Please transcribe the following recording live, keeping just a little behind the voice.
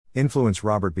Influence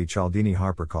Robert B. Cialdini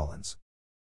HarperCollins.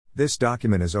 This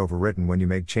document is overwritten when you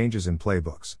make changes in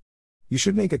playbooks. You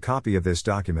should make a copy of this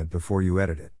document before you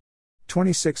edit it.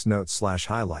 26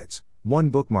 notes/highlights, 1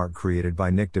 bookmark created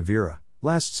by Nick DeVera,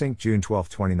 last synced June 12,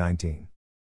 2019.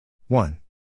 1.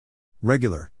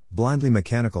 Regular, blindly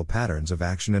mechanical patterns of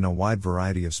action in a wide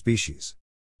variety of species.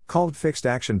 Called fixed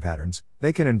action patterns,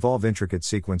 they can involve intricate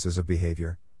sequences of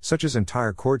behavior, such as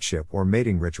entire courtship or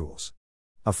mating rituals.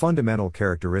 A fundamental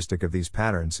characteristic of these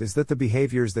patterns is that the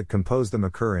behaviors that compose them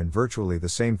occur in virtually the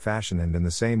same fashion and in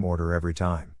the same order every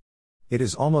time. It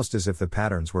is almost as if the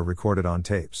patterns were recorded on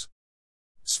tapes.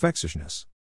 Sphexishness.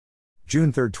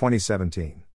 June 3,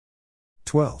 2017.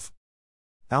 12.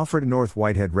 Alfred North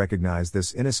Whitehead recognized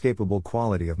this inescapable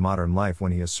quality of modern life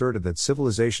when he asserted that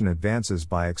civilization advances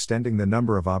by extending the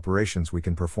number of operations we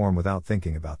can perform without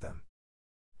thinking about them.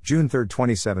 June 3,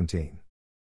 2017.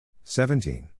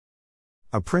 17.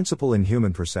 A principle in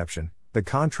human perception, the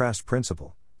contrast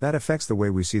principle, that affects the way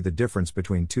we see the difference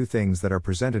between two things that are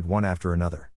presented one after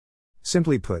another.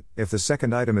 Simply put, if the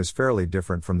second item is fairly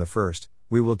different from the first,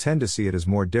 we will tend to see it as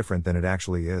more different than it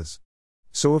actually is.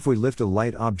 So if we lift a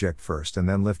light object first and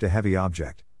then lift a heavy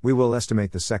object, we will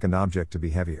estimate the second object to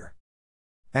be heavier.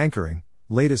 Anchoring,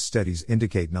 latest studies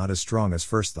indicate not as strong as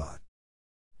first thought.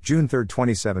 June 3,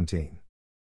 2017.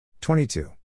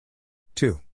 22.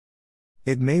 2.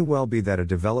 It may well be that a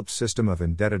developed system of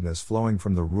indebtedness flowing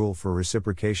from the rule for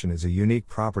reciprocation is a unique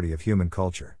property of human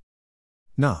culture.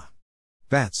 Nah.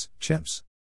 Bats, chimps.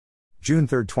 June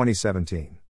 3,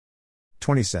 2017.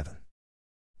 27.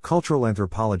 Cultural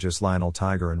anthropologists Lionel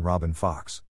Tiger and Robin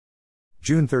Fox.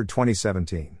 June 3,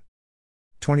 2017.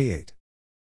 28.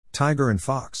 Tiger and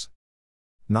Fox.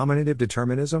 Nominative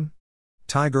determinism?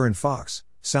 Tiger and Fox,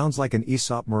 sounds like an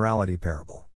Aesop morality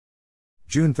parable.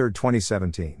 June 3,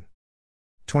 2017.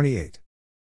 28.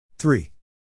 3.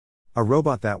 A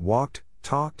robot that walked,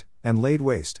 talked, and laid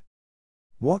waste.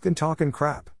 Walk and talk and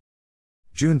crap.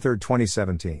 June 3,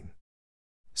 2017.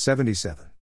 77.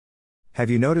 Have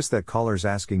you noticed that callers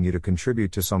asking you to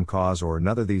contribute to some cause or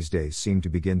another these days seem to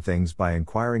begin things by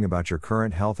inquiring about your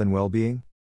current health and well-being?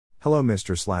 Hello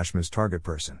Mr./Ms. Target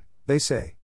Person, they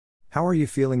say. How are you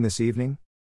feeling this evening?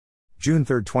 June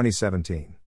 3,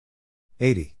 2017.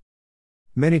 80.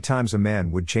 Many times a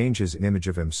man would change his image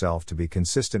of himself to be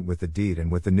consistent with the deed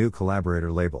and with the new collaborator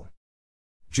label.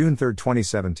 June 3,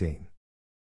 2017.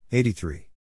 83.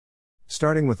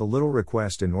 Starting with a little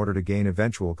request in order to gain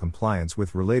eventual compliance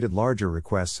with related larger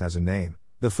requests has a name,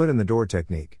 the foot in the door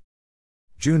technique.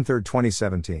 June 3,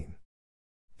 2017.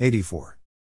 84.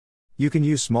 You can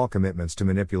use small commitments to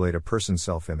manipulate a person's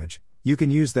self-image. You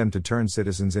can use them to turn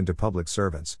citizens into public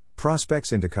servants,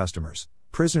 prospects into customers,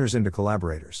 prisoners into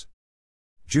collaborators.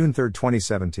 June 3,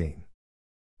 2017.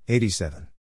 87.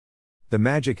 The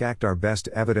magic act, our best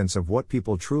evidence of what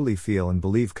people truly feel and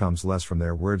believe, comes less from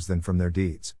their words than from their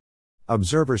deeds.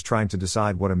 Observers trying to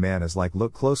decide what a man is like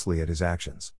look closely at his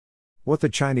actions. What the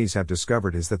Chinese have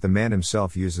discovered is that the man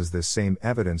himself uses this same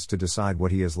evidence to decide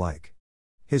what he is like.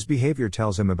 His behavior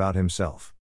tells him about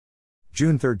himself.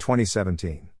 June 3,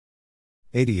 2017.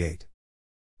 88.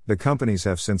 The companies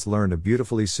have since learned a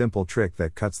beautifully simple trick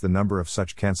that cuts the number of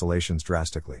such cancellations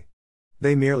drastically.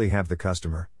 They merely have the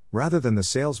customer, rather than the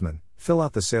salesman, fill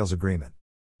out the sales agreement.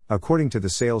 According to the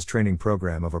sales training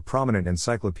program of a prominent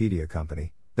encyclopedia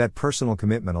company, that personal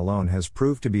commitment alone has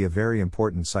proved to be a very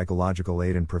important psychological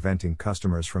aid in preventing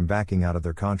customers from backing out of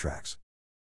their contracts.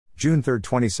 June 3,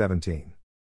 2017.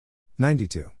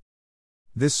 92.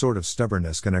 This sort of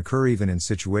stubbornness can occur even in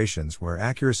situations where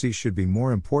accuracy should be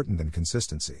more important than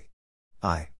consistency.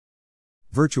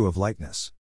 Virtue of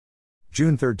lightness.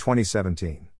 June 3,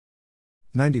 2017.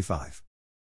 95.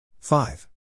 5.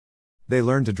 They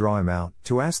learned to draw him out,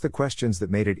 to ask the questions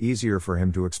that made it easier for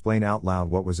him to explain out loud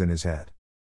what was in his head.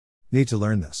 Need to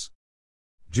learn this.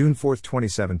 June 4,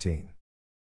 2017.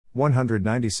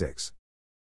 196.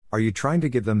 Are you trying to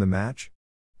give them the match?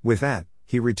 With that,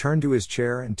 he returned to his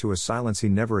chair and to a silence he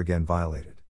never again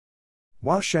violated.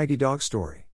 Wow, Shaggy Dog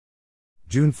Story.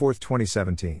 June 4,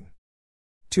 2017.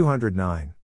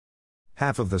 209.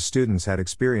 Half of the students had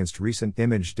experienced recent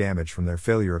image damage from their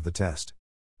failure of the test.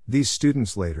 These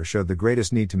students later showed the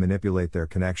greatest need to manipulate their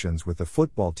connections with the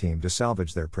football team to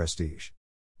salvage their prestige.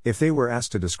 If they were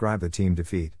asked to describe the team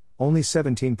defeat, only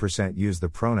 17% used the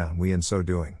pronoun we in so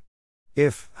doing.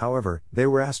 If, however, they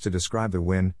were asked to describe the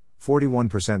win,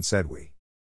 41% said we.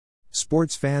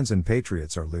 Sports fans and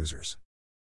patriots are losers.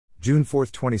 June 4,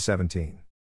 2017.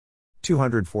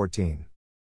 214.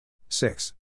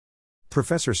 6.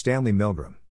 Professor Stanley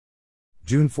Milgram.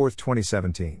 June 4,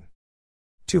 2017.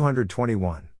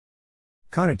 221.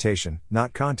 Connotation,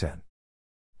 not content.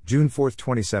 June 4,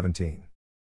 2017.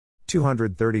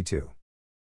 232.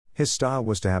 His style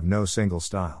was to have no single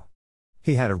style.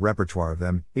 He had a repertoire of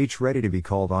them, each ready to be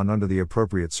called on under the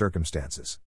appropriate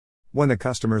circumstances. When the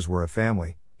customers were a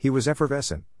family, he was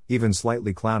effervescent, even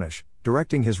slightly clownish,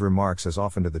 directing his remarks as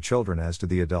often to the children as to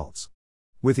the adults.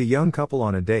 With a young couple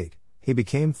on a date, he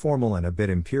became formal and a bit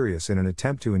imperious in an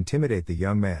attempt to intimidate the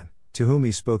young man, to whom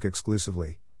he spoke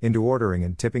exclusively, into ordering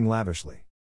and tipping lavishly.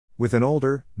 With an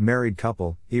older, married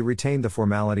couple, he retained the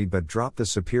formality but dropped the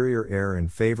superior air in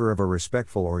favor of a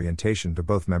respectful orientation to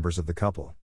both members of the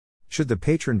couple. Should the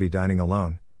patron be dining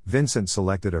alone, Vincent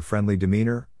selected a friendly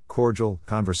demeanor, cordial,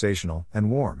 conversational, and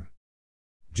warm.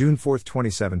 June 4,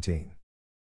 2017.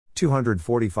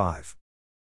 245.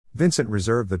 Vincent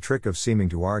reserved the trick of seeming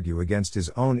to argue against his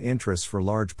own interests for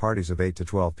large parties of 8 to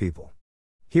 12 people.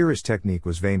 Here his technique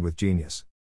was veined with genius.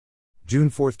 June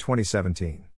 4,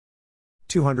 2017.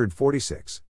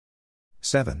 246.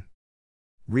 7.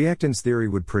 Riechten's theory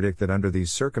would predict that under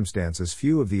these circumstances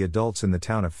few of the adults in the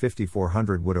town of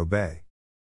 5400 would obey.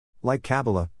 Like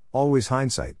Kabbalah, always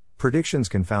hindsight, predictions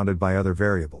confounded by other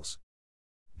variables.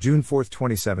 June 4,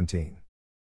 2017.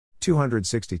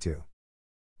 262.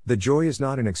 The joy is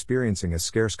not in experiencing a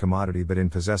scarce commodity but in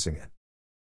possessing it.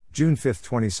 June 5,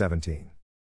 2017.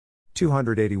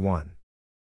 281.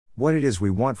 What it is we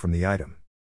want from the item.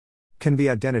 Can be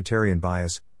identitarian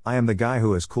bias, I am the guy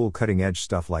who has cool cutting edge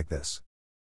stuff like this.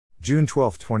 June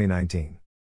 12, 2019.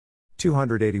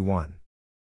 281.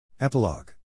 Epilogue.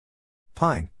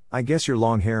 Pine, I guess your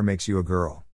long hair makes you a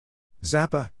girl.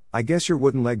 Zappa, I guess your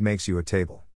wooden leg makes you a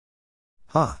table.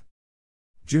 Ha.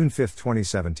 June 5,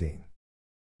 2017.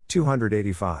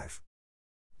 285.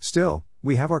 Still,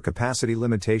 we have our capacity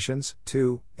limitations,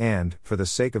 too, and, for the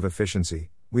sake of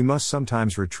efficiency, we must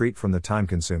sometimes retreat from the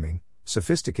time-consuming,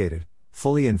 sophisticated,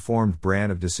 fully informed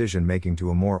brand of decision-making to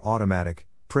a more automatic,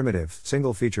 primitive,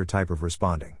 single-feature type of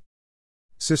responding.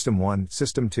 System 1,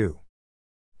 System 2.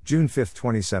 June 5,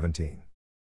 2017.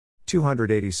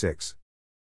 286.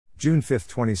 June 5,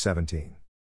 2017.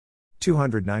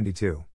 292.